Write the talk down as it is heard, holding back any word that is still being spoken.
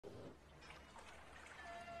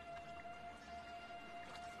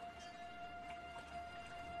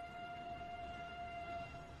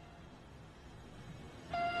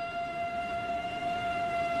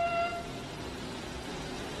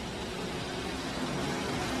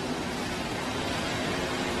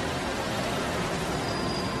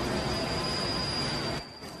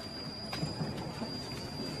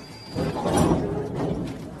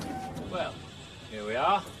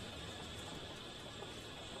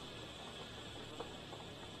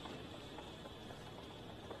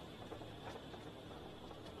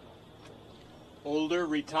older,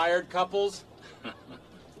 retired couples.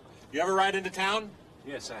 You ever ride into town?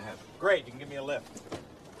 Yes, I have. Great, you can give me a lift.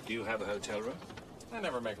 Do you have a hotel room? I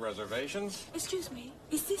never make reservations. Excuse me,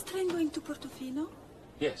 is this train going to Portofino?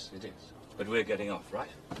 Yes, it is. But we're getting off, right?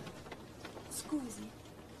 Scusi.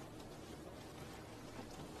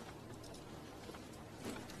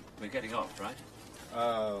 We're getting off, right?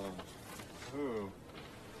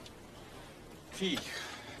 Gee.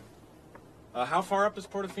 How far up is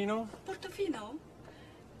Portofino? Portofino?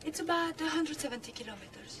 It's about 170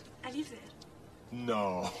 kilometers. I live there.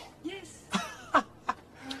 No. Yes.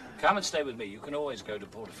 Come and stay with me. You can always go to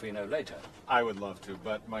Portofino later. I would love to,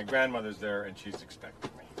 but my grandmother's there and she's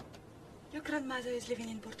expecting me. Your grandmother is living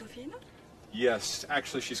in Portofino? Yes,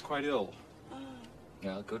 actually she's quite ill. Oh.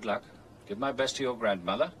 Well, good luck. Give my best to your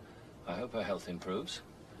grandmother. I hope her health improves.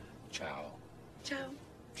 Ciao. Ciao.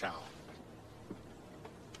 Ciao.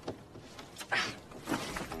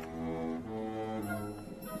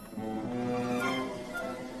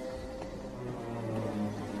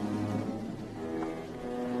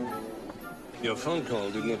 Your phone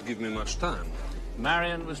call did not give me much time.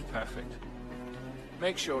 Marion was perfect.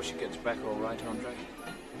 Make sure she gets back all right, Andre.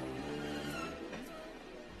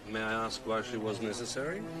 May I ask why she was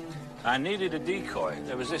necessary? I needed a decoy.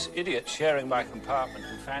 There was this idiot sharing my compartment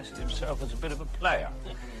who fancied himself as a bit of a player.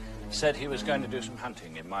 Said he was going to do some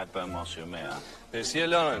hunting in my Beaumont-sur-Mer. Monsieur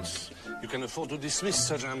Lawrence, you can afford to dismiss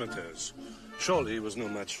such amateurs. Surely he was no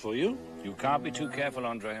match for you? You can't be too careful,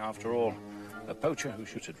 Andre. After all, a poacher who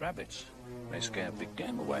shoots at rabbits may scare big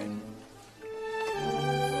game away.